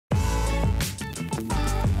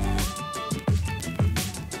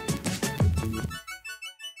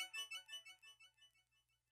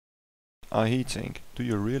A heatsink. Do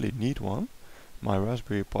you really need one? My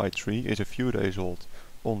Raspberry Pi 3 is a few days old.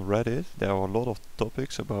 On Reddit there are a lot of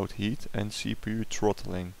topics about heat and CPU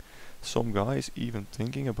throttling. Some guy is even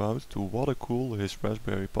thinking about to water cool his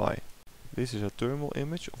Raspberry Pi. This is a thermal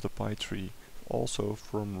image of the Pi 3, also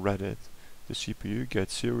from Reddit. The CPU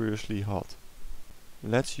gets seriously hot.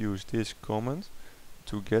 Let's use this command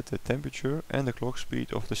to get the temperature and the clock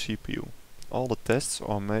speed of the CPU. All the tests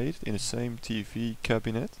are made in the same TV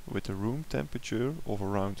cabinet with a room temperature of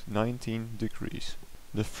around 19 degrees.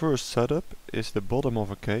 The first setup is the bottom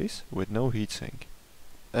of a case with no heatsink.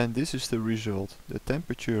 And this is the result. The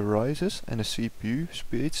temperature rises and the CPU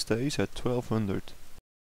speed stays at 1200.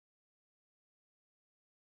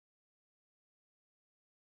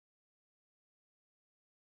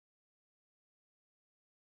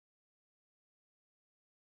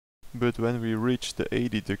 But when we reach the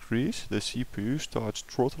 80 degrees, the CPU starts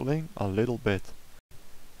throttling a little bit.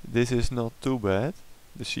 This is not too bad.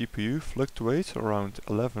 The CPU fluctuates around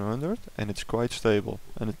 1100 and it's quite stable,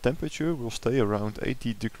 and the temperature will stay around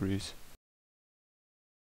 80 degrees.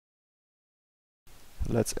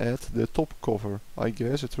 Let's add the top cover. I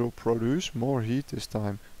guess it will produce more heat this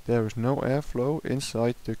time. There is no airflow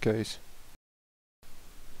inside the case.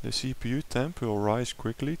 The CPU temp will rise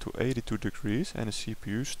quickly to 82 degrees and the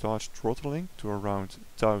CPU starts throttling to around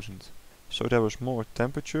 1000. So there is more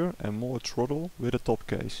temperature and more throttle with the top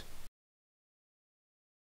case.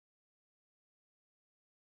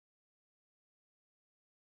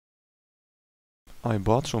 I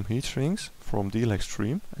bought some heat sinks from Deal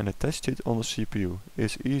Extreme and attached it on the CPU.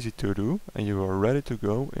 It's easy to do and you are ready to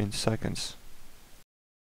go in seconds.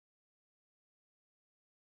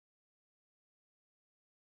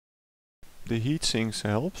 The heatsinks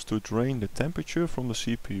helps to drain the temperature from the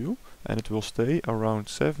CPU and it will stay around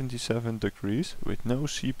 77 degrees with no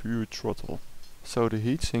CPU throttle. So the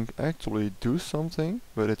heatsink actually does something,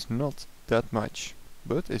 but it's not that much.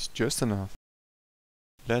 But it's just enough.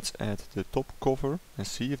 Let's add the top cover and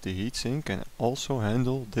see if the heatsink can also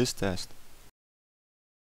handle this test.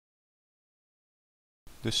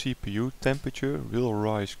 The CPU temperature will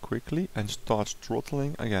rise quickly and starts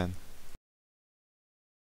throttling again.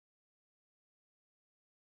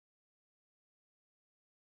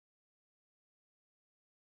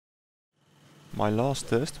 My last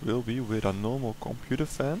test will be with a normal computer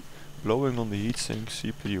fan blowing on the heatsink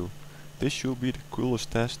CPU. This should be the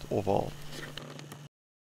coolest test of all.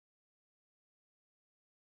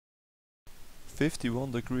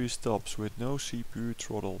 51 degrees tops with no CPU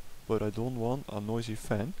throttle, but I don't want a noisy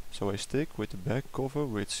fan, so I stick with the back cover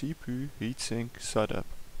with CPU heatsink setup.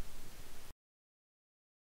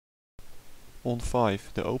 On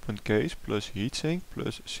 5 the open case plus heatsink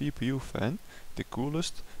plus CPU fan, the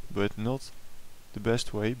coolest but not the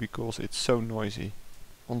best way because it's so noisy.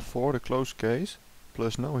 On 4 the closed case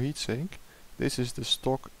plus no heatsink, this is the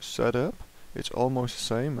stock setup, it's almost the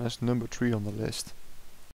same as number 3 on the list.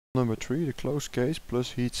 Number 3 the closed case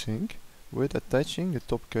plus heatsink, with attaching the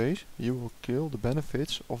top case you will kill the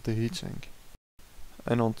benefits of the heatsink.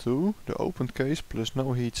 And on 2 the open case plus no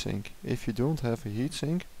heatsink, if you don't have a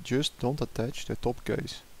heatsink just don't attach the top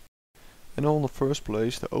case. And on the first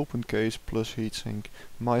place the open case plus heatsink,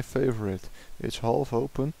 my favorite, it's half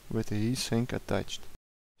open with the heatsink attached.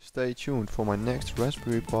 Stay tuned for my next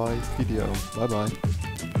Raspberry Pi video, bye bye.